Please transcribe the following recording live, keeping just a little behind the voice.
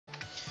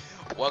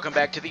Welcome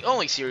back to the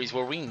only series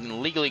where we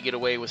can legally get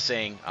away with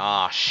saying,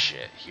 "Ah,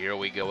 shit, here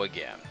we go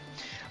again."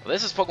 Well,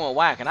 this is Pokémon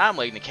Wack, and I'm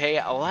Late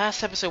Decay.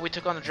 Last episode we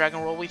took on the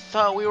Dragon Roll. We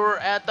thought we were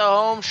at the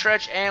home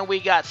stretch, and we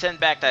got sent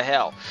back to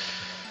hell.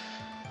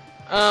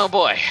 Oh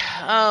boy,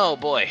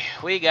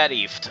 we got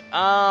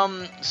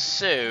eefed.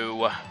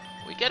 So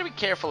we gotta be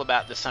careful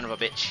about this son of a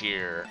bitch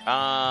here. We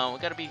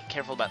gotta be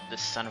careful about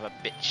this son of a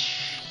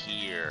bitch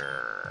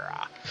here.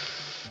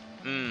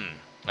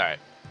 Alright.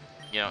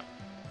 You know,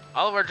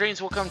 all of our dreams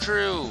will come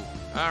true.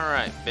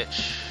 Alright,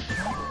 bitch.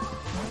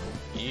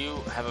 You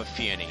have a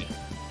feeny.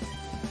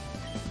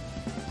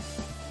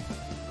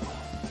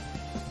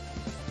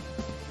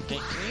 Can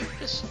you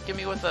just give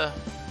me with a...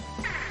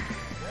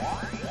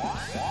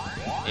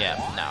 Yeah,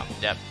 no,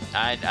 yep.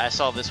 I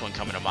saw this one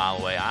coming a mile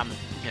away. I'm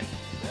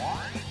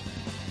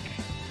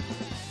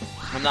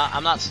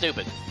not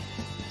stupid.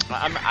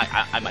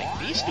 I might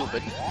be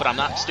stupid, but I'm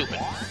not stupid.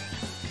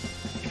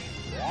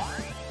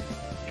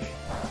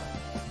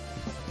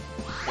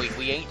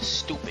 We ain't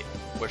stupid.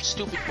 We're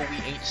stupid, but we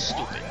ain't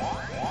stupid.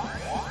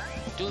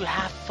 Dude,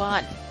 have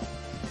fun.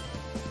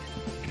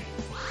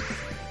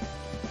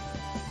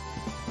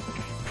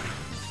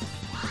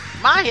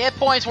 My hit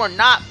points were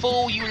not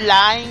full, you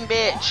lying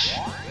bitch.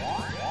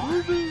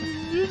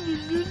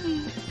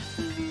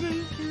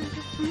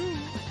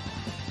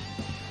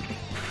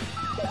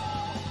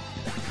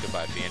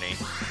 Goodbye, Peony.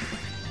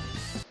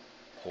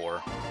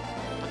 Whore.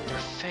 But they're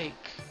fake.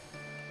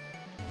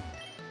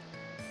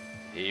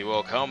 He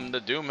will come, the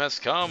doom has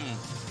come.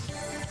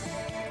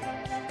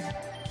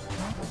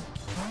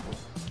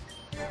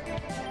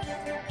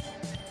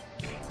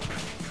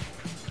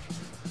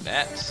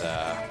 That's,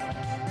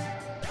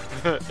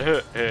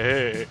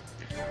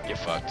 get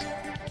fucked.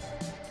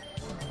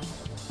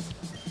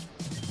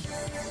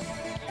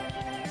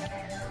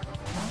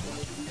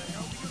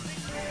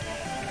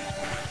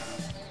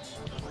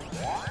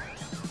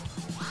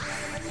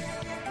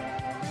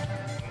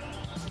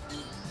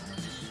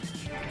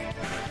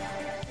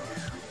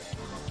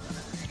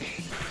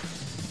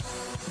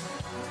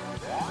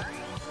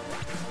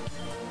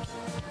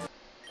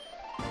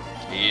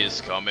 He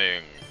is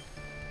coming.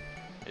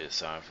 It's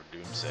time for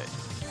doomsday.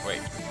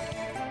 Wait.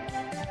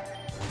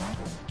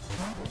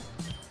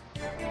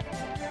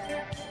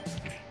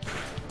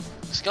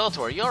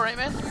 Skeletor, you alright,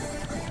 man?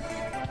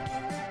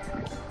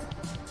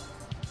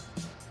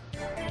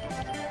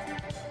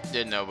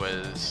 Didn't know, but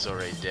it's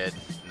already dead.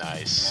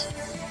 Nice.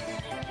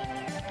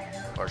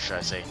 Or should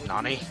I say,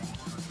 Nani?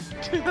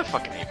 I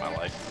fucking hate my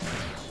life.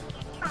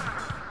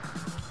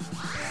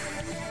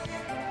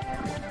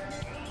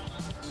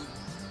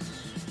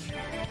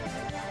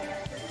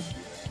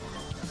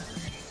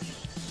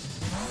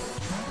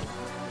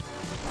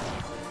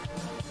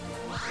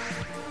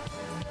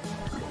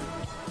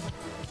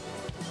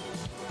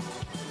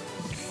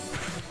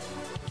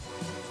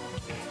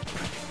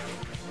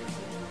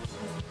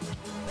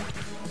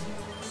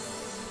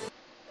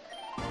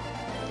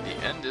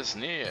 End is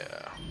near.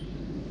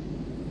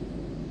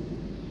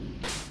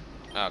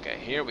 Okay,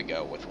 here we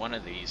go with one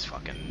of these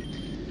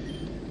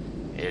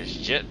fucking... It's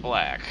Jet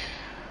Black.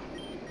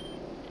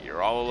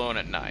 You're all alone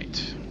at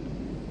night.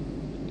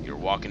 You're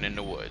walking in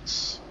the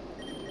woods.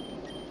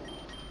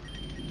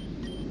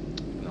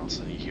 And all of a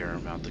sudden you hear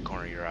him out the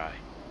corner of your eye.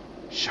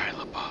 Shia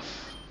LaBeouf.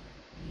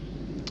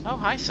 Oh,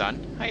 hi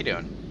son. How you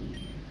doing?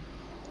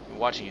 I'm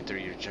watching you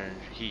through your journey.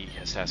 He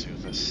has tasked me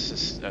with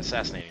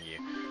assassinating you.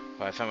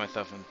 But I found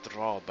myself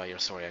enthralled by your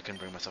story. I couldn't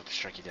bring myself to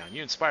strike you down.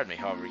 You inspired me,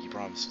 however. You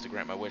promised to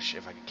grant my wish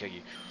if I could kill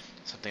you.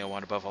 Something I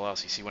want above all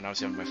else. You see, when I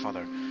was young, my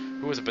father,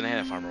 who was a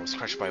banana farmer, was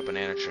crushed by a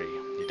banana tree.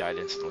 He died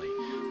instantly.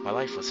 My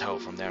life was hell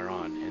from there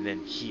on, and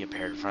then he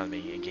appeared in front of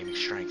me and gave me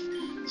strength.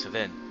 So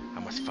then, I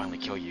must finally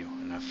kill you,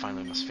 and I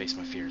finally must face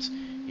my fears,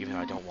 even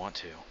though I don't want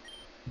to.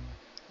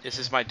 This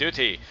is my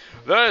duty.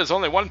 There is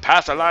only one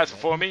path that lies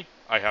before me.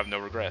 I have no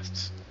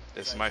regrets.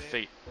 This is my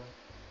fate.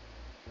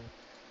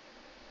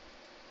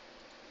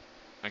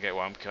 Okay,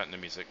 well, I'm cutting the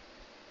music.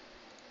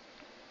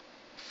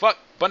 Fuck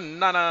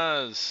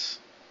bananas!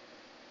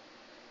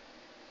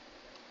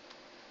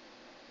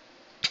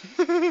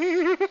 What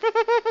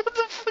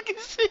the fuck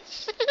is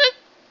this shit?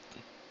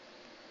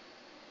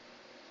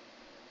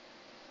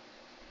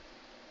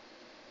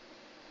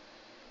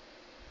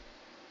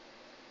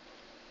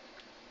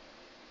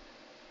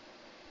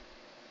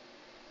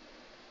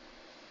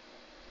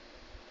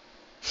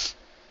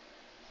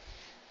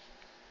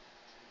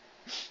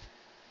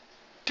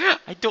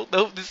 I don't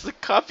know if this is a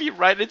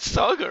copyrighted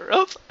song or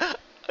else I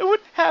would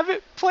have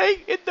it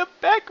playing in the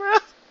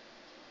background.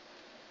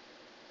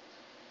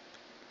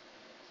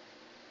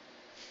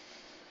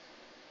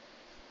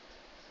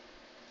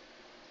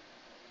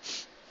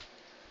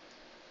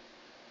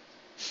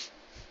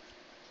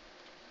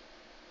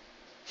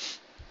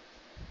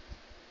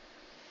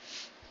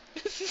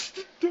 This is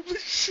the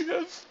dumbest shit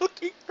I've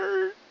fucking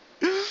heard.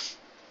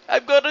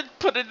 I'm gonna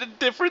put in a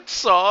different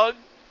song.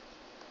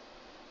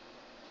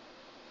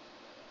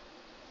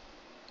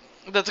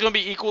 That's gonna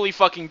be equally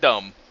fucking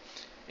dumb.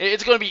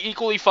 It's gonna be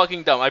equally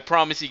fucking dumb. I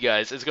promise you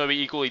guys. It's gonna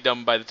be equally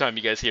dumb by the time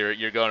you guys hear it.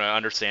 You're gonna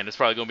understand. It's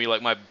probably gonna be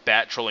like my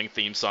bat trolling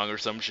theme song or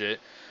some shit.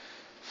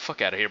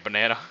 Fuck out of here,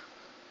 banana.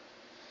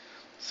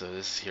 So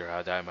this is here how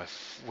I die. My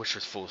wish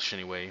was foolish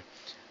anyway.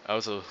 I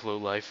was a low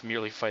life,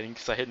 merely fighting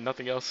because I had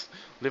nothing else.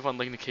 Live on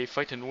Lake in the Cave,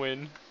 fight and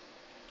win.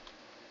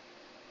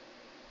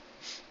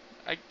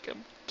 I'm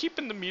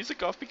keeping the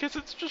music off because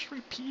it's just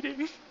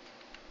repeating.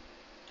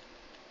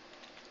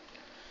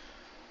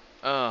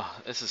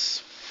 This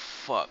is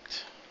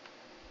fucked.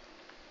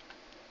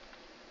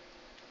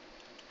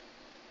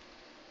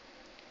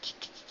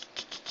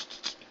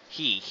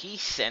 He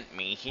sent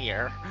me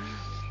here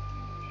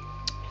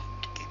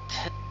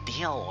to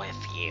deal with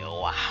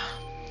you.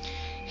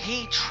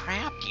 He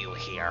trapped you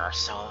here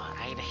so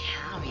I'd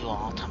have you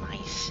all to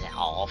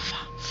myself.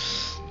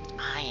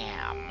 I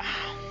am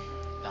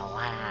the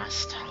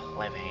last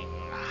living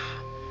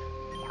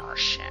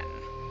Martian.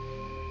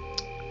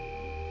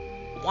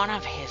 One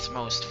of his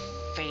most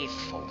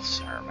faithful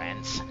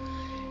servants,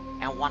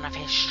 and one of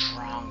his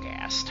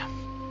strongest.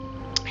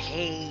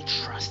 He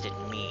trusted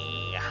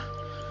me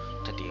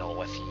to deal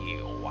with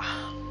you.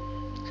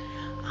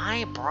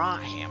 I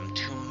brought him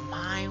to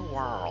my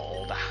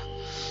world.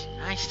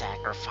 I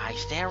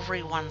sacrificed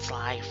everyone's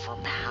life for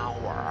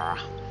power.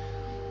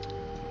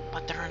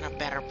 But they're in a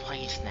better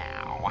place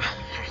now.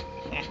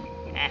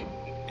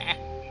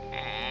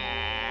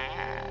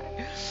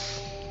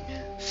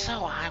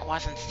 So I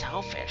wasn't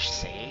selfish,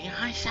 see?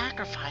 I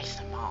sacrificed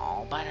them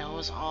all, but it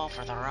was all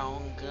for their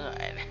own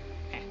good.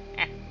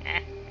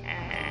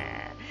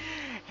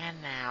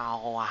 And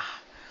now,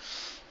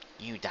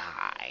 you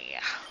die.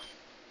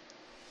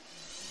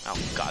 Oh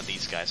god,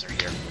 these guys are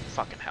here.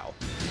 Fucking hell.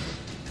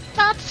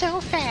 Not so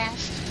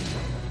fast.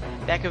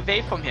 Back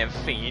away from him,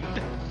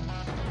 fiend.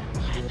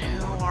 And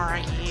who are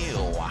you?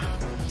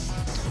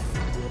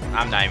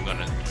 I'm not even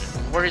gonna...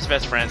 We're his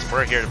best friends.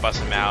 We're here to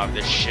bust him out of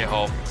this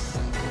shithole.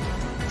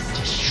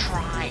 Just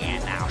try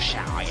it now,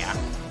 shall ya?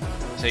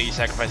 So you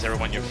sacrifice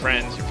everyone, your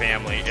friends, your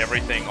family,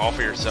 everything, all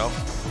for yourself?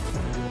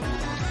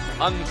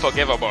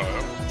 Unforgivable.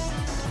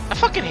 I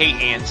fucking hate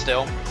Anne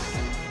still.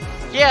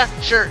 Yeah,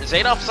 sure,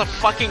 Zadolf's a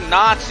fucking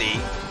Nazi,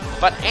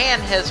 but Anne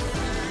has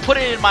put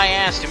it in my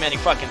ass too many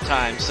fucking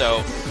times,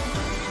 so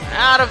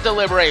out of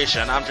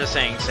deliberation, I'm just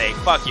saying,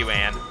 fuck you,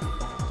 Anne.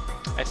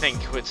 I think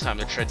it's time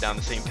to tread down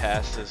the same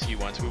path as you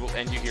once. We will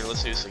end you here.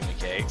 Let's do something,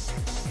 okay?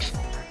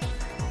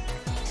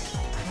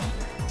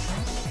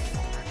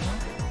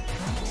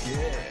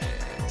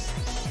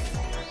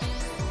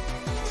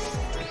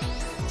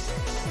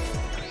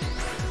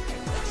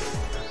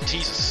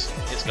 Jesus,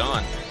 it's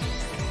gone.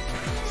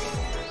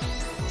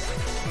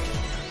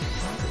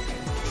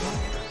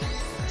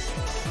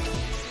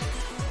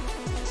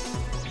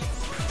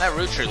 That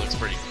root tree looks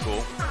pretty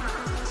cool.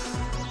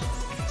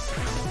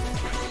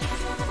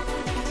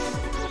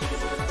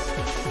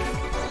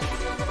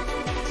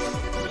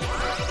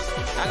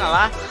 Not gonna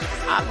lie,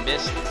 I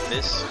miss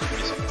this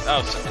music.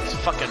 Oh, so it's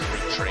fucking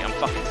root tree. I'm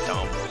fucking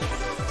dumb.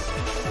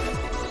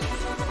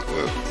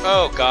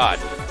 Oh god.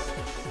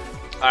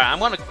 Alright, I'm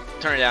gonna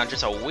turn it down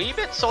just a wee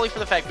bit, solely for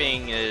the fact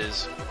being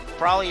is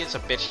probably it's a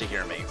bitch to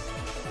hear me.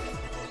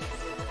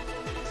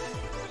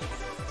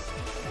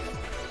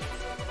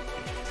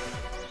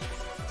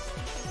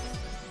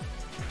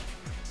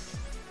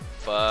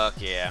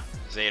 Fuck yeah.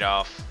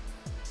 Zadolf.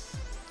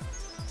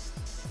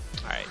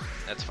 Alright,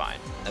 that's fine.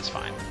 That's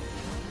fine.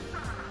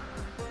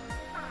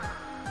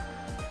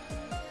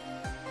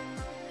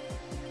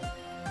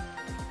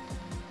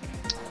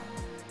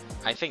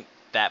 I think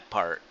that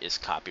part is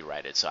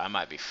copyrighted, so I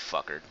might be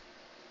fuckered.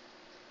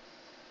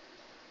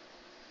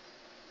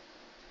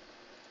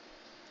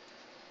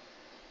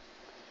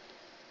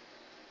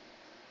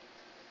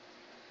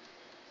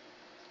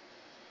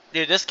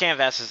 Dude, this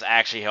canvas is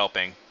actually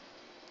helping.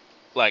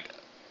 Like,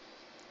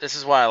 this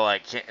is why I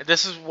like...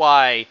 This is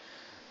why...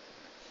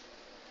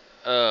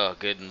 Oh,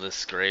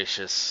 goodness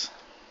gracious.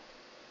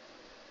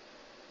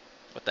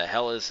 What the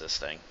hell is this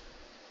thing?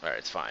 Alright,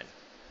 it's fine.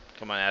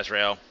 Come on,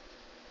 Azrael.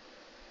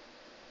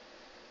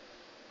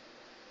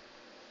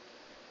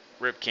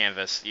 Rip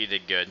canvas, you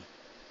did good.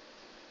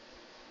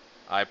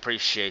 I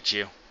appreciate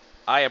you.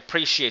 I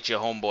appreciate you,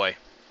 homeboy.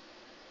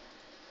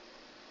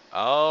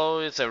 Oh,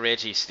 it's a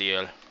Reggie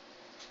Steel.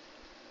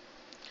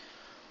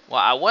 Well,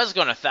 I was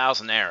going to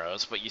 1,000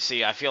 arrows, but you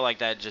see, I feel like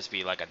that'd just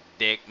be like a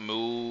dick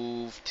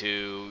move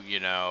to, you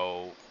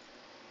know...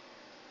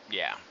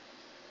 Yeah.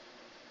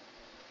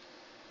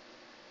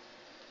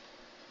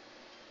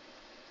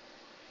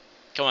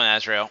 Come on,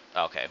 Azrael.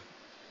 Okay.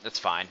 That's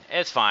fine.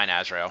 It's fine,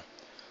 Azrael.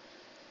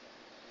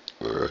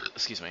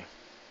 Excuse me.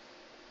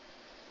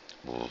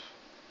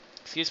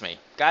 Excuse me.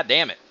 God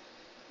damn it.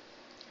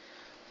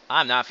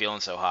 I'm not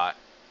feeling so hot.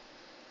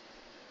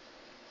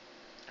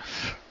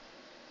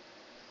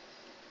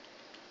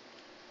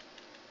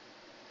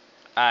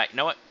 You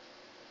know what?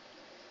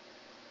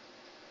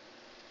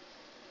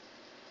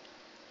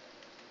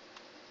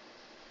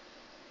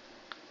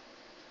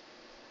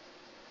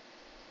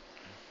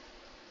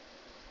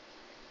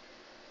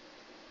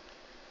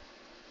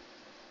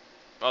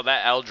 Oh,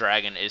 that L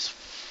Dragon is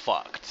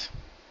fucked.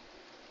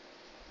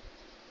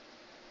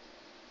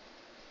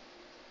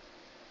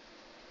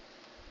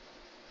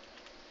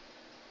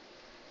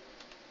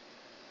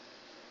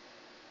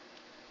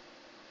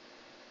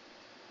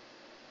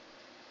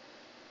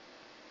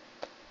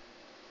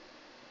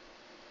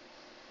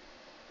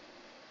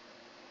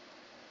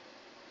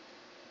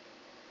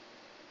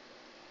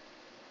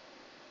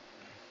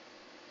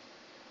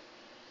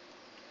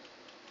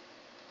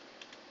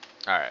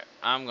 Alright,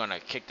 I'm gonna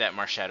kick that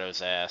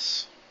Marshadow's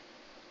ass.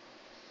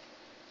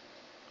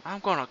 I'm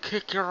gonna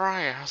kick your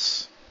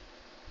ass.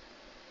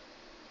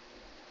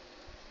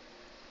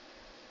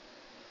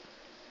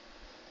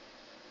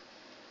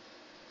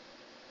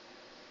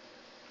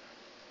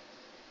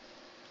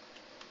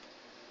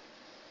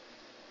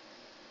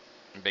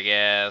 Big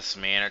ass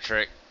mana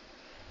trick.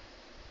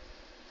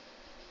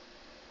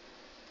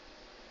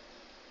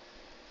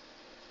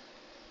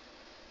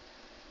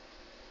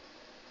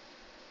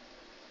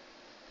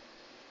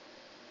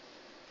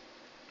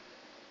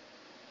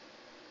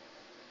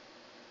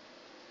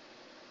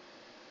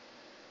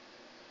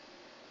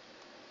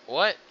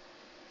 What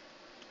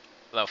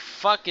the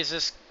fuck is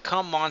this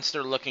cum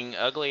monster looking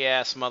ugly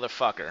ass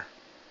motherfucker?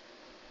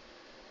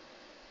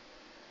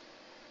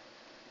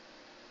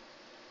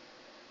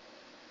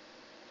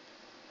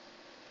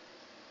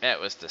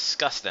 That was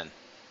disgusting.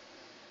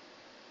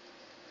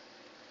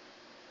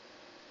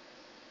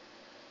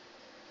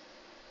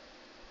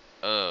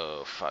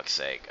 Oh, fuck's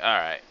sake.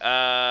 Alright,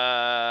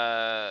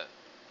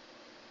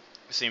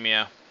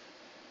 Semia.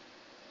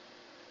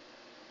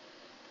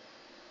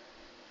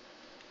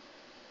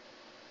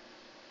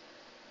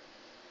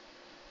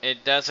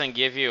 It doesn't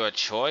give you a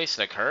choice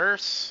to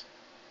curse?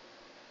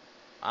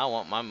 I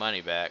want my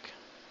money back.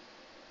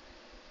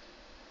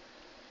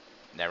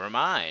 Never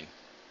mind.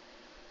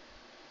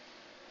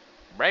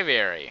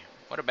 Braviary.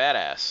 What a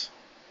badass.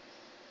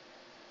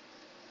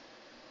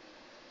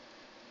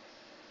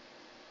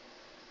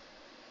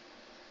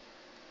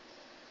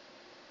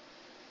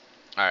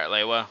 Alright,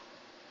 Lewa.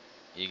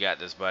 You got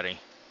this, buddy.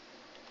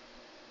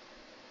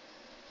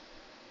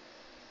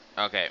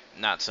 Okay,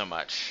 not so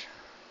much.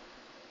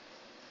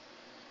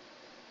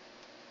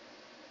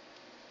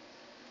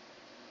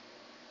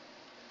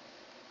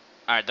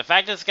 Alright, the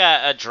fact that it's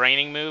got a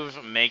draining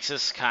move makes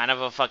this kind of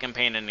a fucking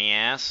pain in the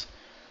ass.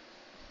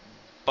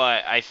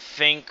 But I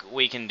think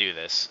we can do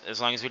this,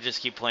 as long as we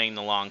just keep playing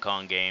the long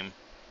con game.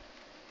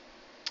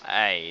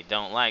 I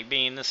don't like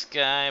being this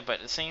guy, but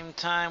at the same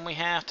time we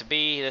have to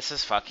be. This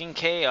is fucking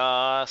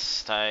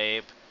chaos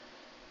type.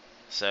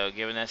 So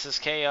given this is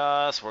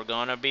chaos, we're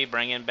gonna be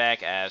bringing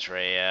back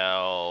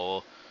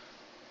Azrael.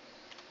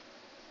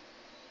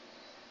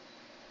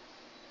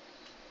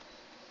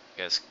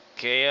 Because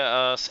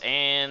chaos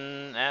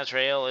and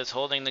Azrael is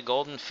holding the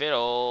golden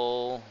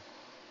fiddle.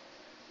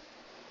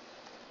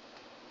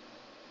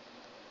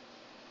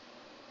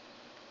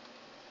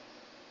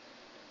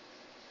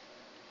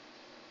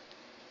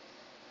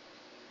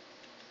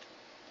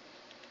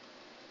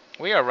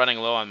 We are running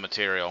low on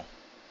material.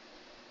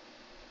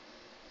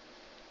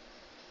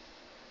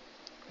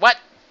 What?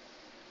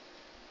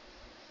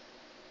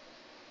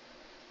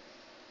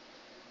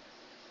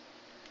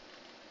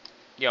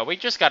 Yo, we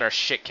just got our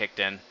shit kicked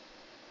in.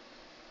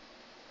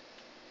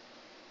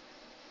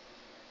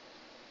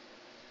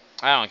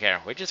 I don't care.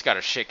 We just got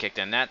our shit kicked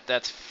in.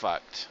 That's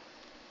fucked.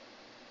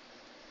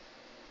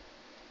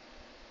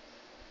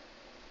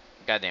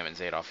 God damn it,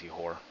 Zadolf, you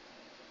whore.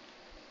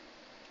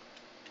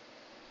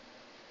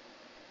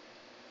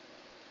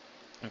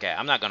 Okay,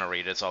 I'm not gonna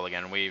read this all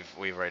again. We've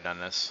already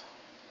done this.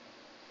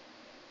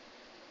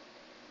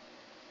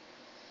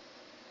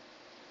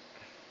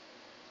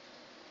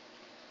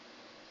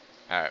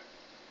 All right.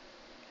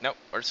 Nope.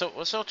 We're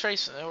still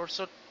tracing. We're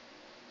still.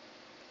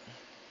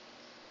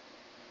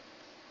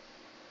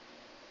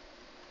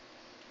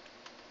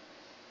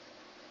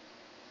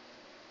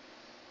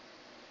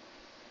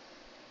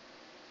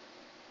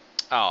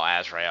 Oh,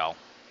 Azrael.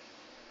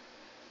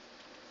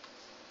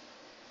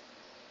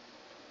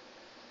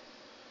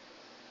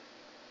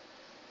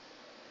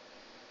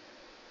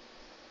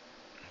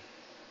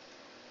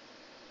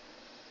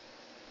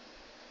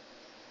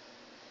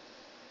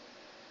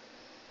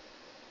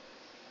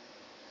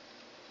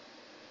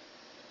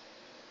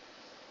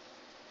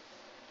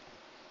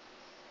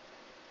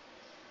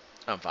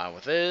 I'm fine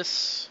with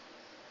this.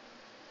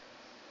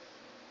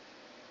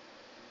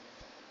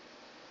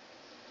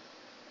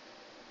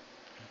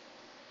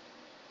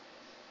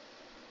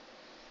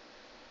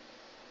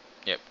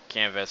 Yep,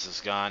 canvas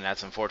is gone.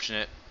 That's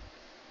unfortunate.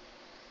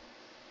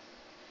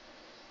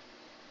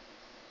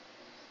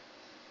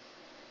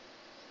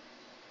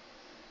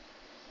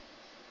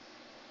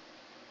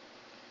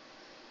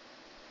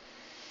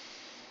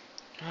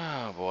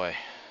 Oh boy.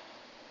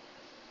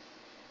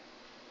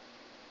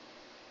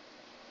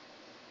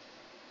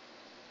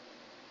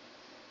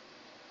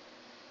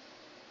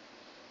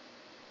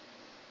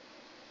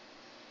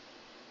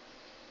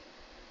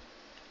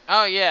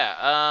 Oh yeah.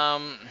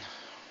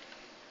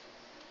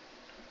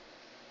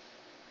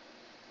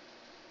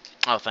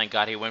 Oh, thank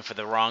God he went for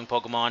the wrong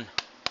Pokemon.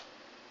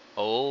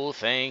 Oh,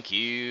 thank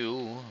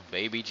you,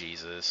 baby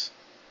Jesus.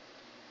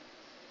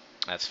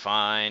 That's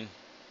fine.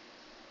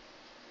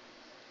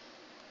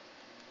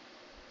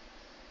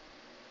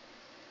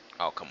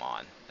 Oh, come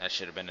on. That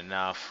should have been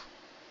enough.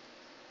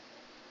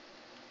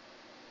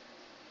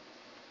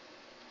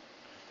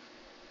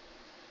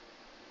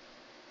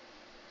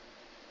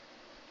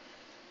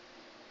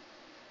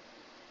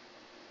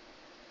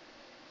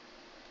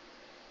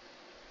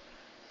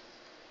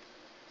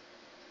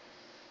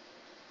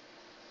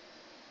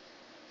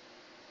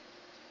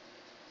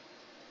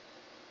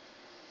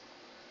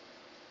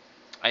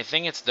 I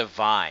think it's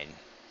Divine.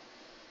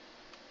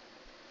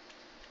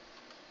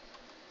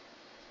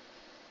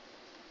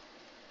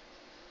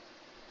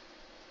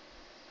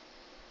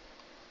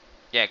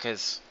 Yeah,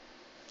 because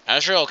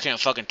Azrael can't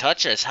fucking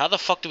touch us. How the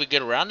fuck do we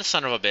get around the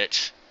son of a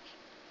bitch?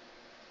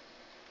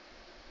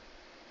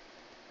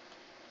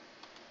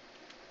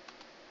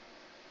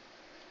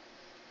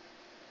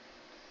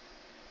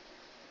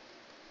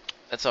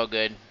 That's all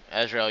good.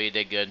 Azrael, you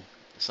did good.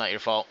 It's not your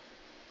fault.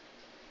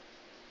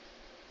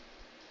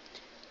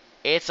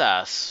 It's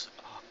us.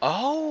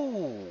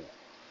 Oh!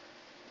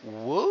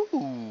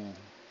 Woo!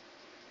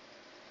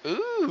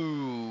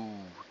 Ooh!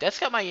 That's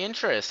got my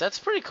interest. That's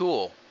pretty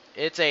cool.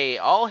 It's a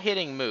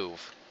all-hitting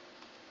move.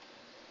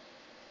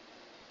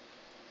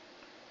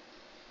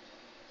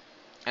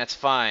 That's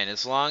fine,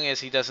 as long as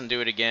he doesn't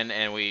do it again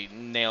and we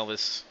nail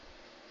this.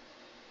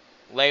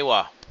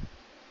 Lewa.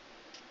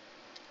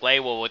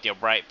 Lewa with your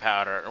bright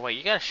powder. Wait,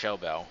 you got a show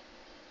bell.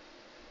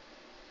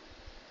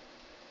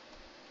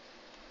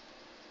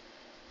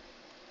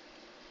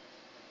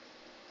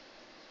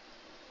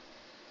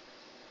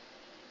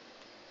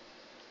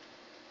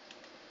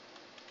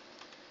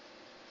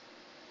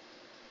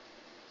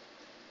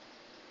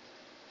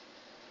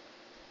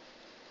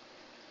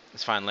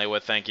 It's fine,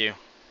 Lewa, thank you.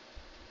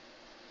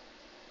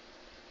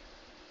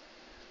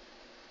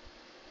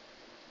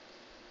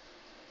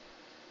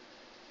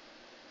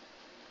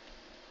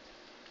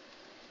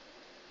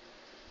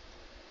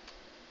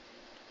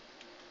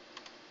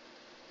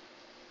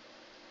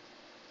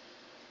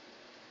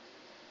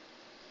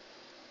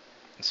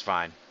 It's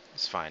fine.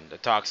 It's fine. The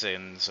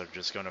toxins are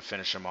just going to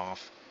finish him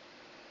off.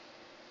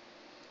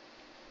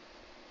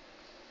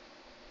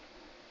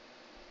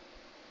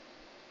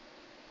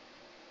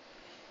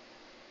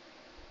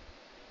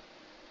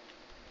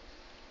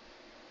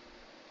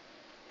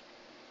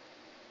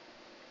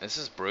 This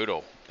is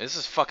brutal. This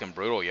is fucking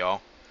brutal,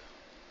 y'all.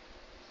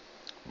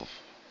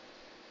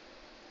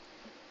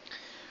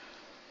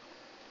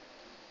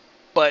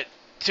 But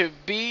to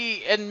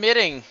be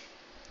admitting,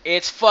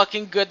 it's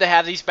fucking good to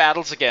have these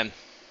battles again.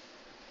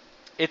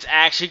 It's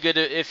actually good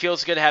to, it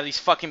feels good to have these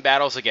fucking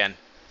battles again.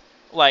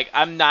 Like,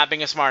 I'm not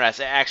being a smartass.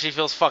 It actually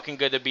feels fucking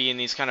good to be in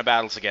these kind of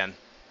battles again.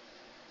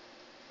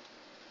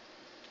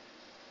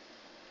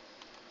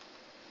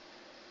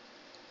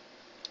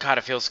 God,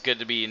 it feels good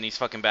to be in these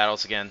fucking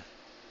battles again.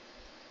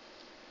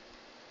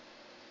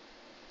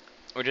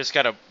 We just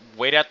gotta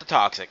wait out the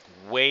toxic.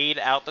 Wait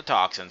out the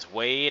toxins.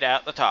 Wait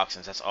out the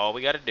toxins. That's all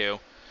we gotta do.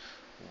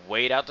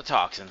 Wait out the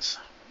toxins.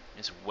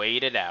 Just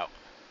wait it out.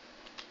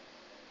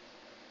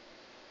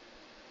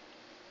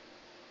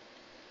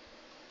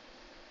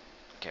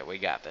 Okay, we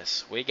got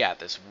this. We got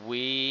this.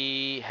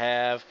 We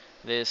have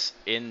this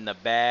in the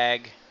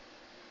bag.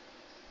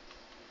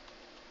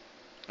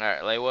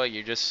 Alright, Lewa,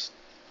 you just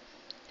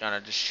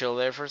gonna just chill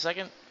there for a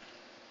second.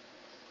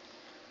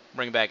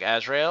 Bring back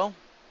Azrael.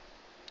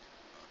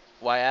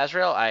 Why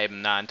Azrael? I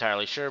am not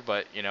entirely sure,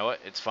 but you know what?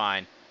 It's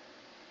fine.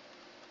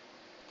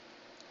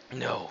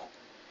 No.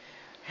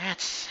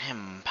 That's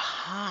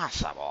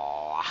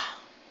impossible.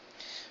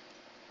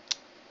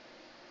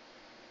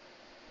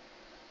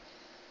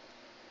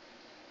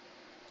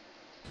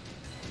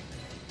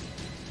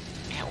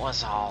 It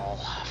was all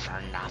for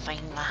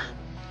nothing.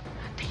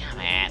 Damn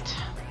it.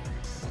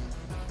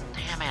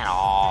 Damn it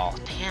all.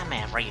 Damn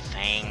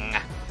everything.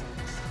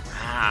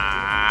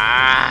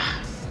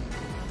 Ah.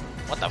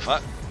 What the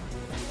fuck?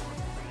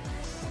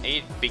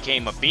 He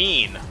became a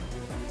bean.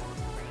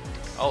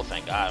 Oh,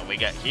 thank God, we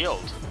got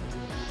healed.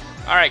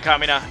 Alright,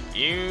 Kamina,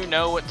 you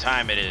know what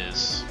time it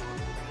is.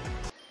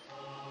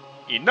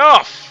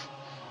 Enough!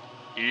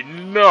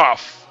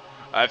 Enough!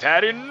 I've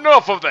had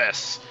enough of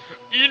this!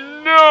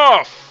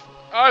 Enough!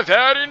 I've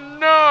had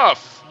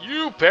enough!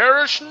 You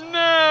perish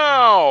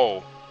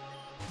now!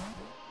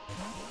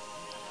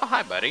 Oh,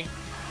 hi, buddy.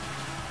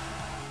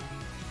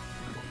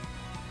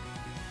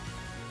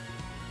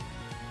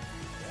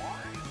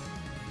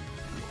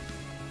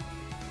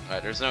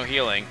 Alright, there's no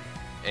healing.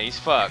 And he's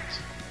fucked.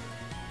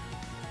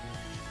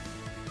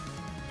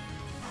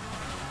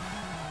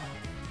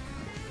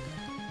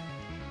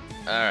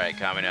 Alright,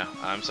 Kamina.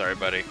 I'm sorry,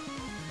 buddy.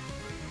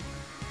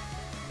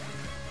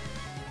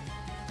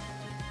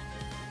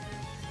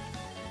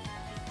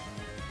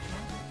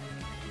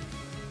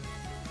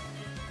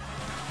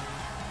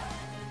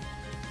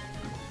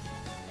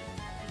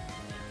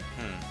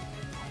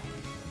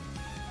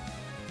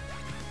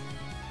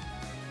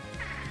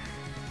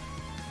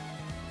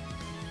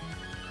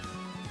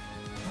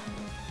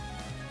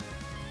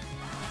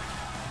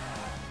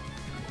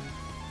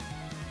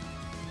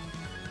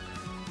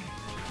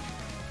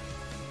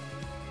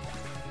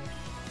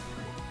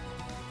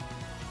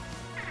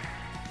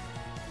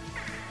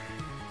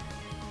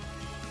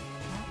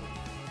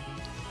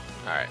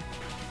 Alright.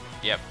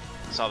 Yep.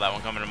 Saw that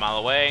one coming a mile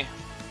away.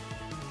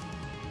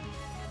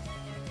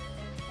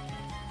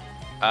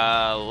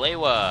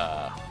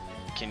 Lewa.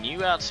 Can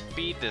you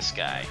outspeed this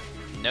guy?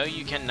 No,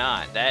 you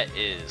cannot. That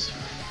is...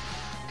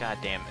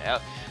 Goddamn.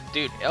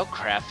 Dude,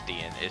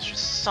 Elcraftian is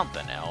just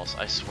something else.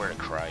 I swear to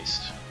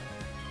Christ.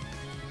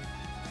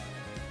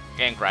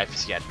 And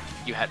Gryphus,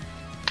 you had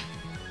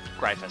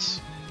Gryphus.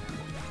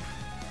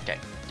 Okay,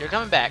 you're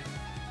coming back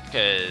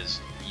because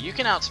you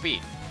can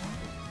outspeed.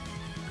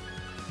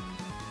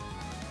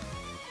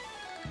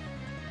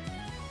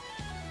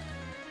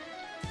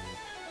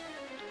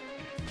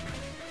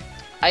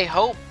 I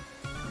hope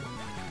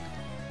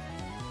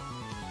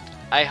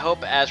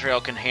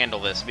Azrael can handle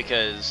this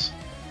because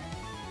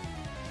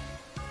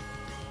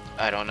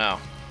I don't know.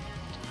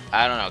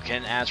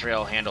 Can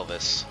Azrael handle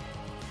this?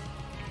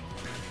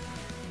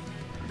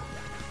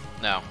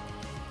 No.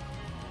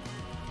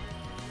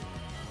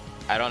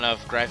 I don't know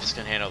if Gryphus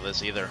can handle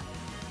this either.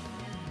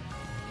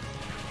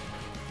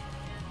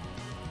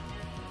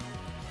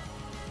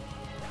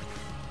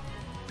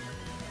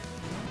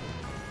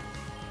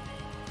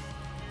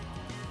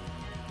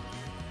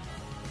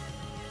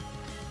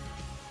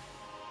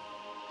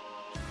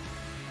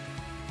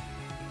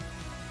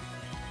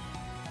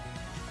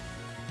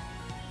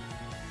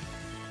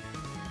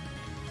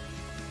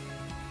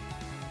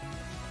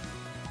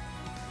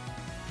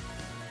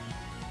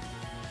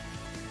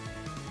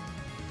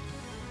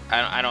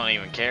 I don't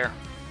even care.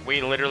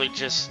 We literally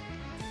just...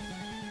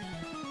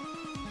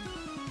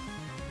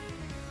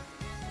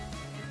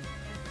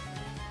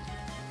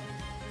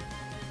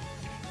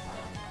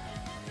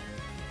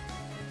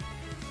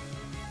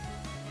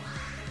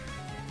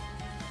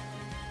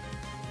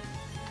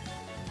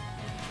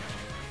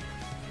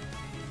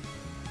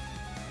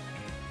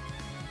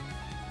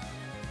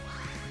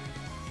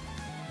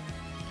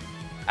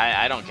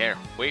 I don't care.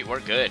 We're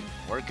good.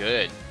 We're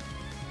good.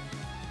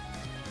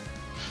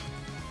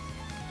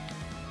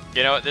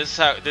 You know what? This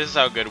is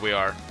how good we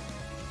are.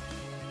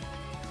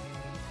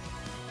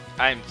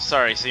 I'm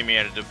sorry, Simi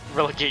had to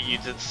relegate you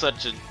to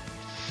such a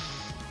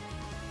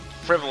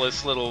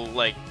frivolous little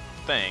like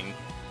thing,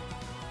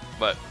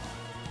 but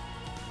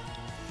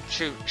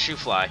shoot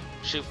fly,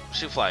 shoot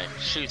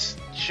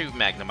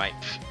Magnemite,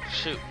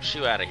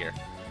 shoot out of here.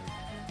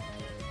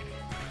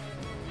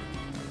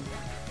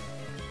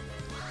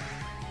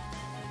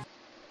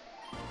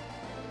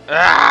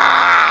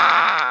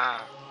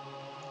 Ah!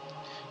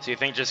 So you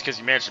think just because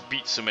you managed to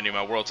beat so many of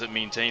my worlds it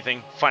means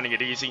anything? Finding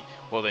it easy?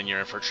 Well then you're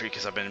in for a treat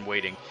because I've been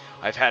waiting.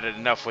 I've had it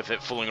enough with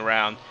it fooling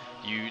around.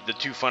 The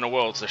two final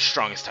worlds, the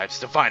strongest types,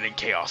 Divine and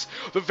Chaos.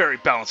 The very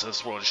balance of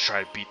this world, just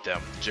try to beat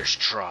them. Just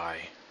try.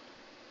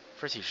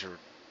 First you should...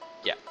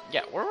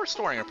 Yeah, we're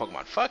restoring our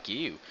Pokemon. Fuck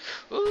you.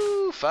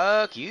 Ooh,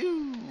 fuck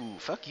you.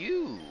 Fuck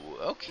you.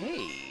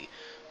 Okay.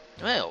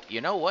 Well,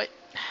 you know what?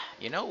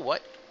 You know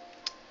what?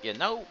 You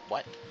know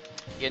what?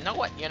 You know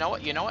what? You know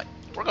what? You know what?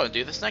 We're going to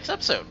do this next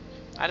episode.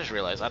 I just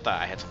realized I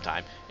thought I had some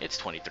time. It's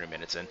 23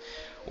 minutes in.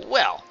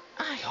 Well,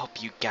 I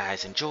hope you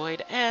guys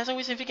enjoyed. As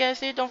always, if you guys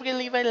did, don't forget to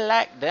leave a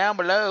like down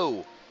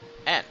below.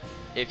 And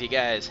if you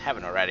guys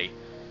haven't already,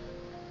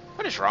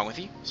 what is wrong with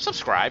you?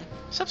 Subscribe.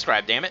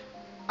 Subscribe, damn it.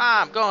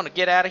 I'm going to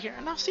get out of here,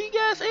 and I'll see you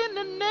guys in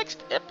the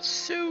next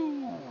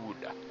episode.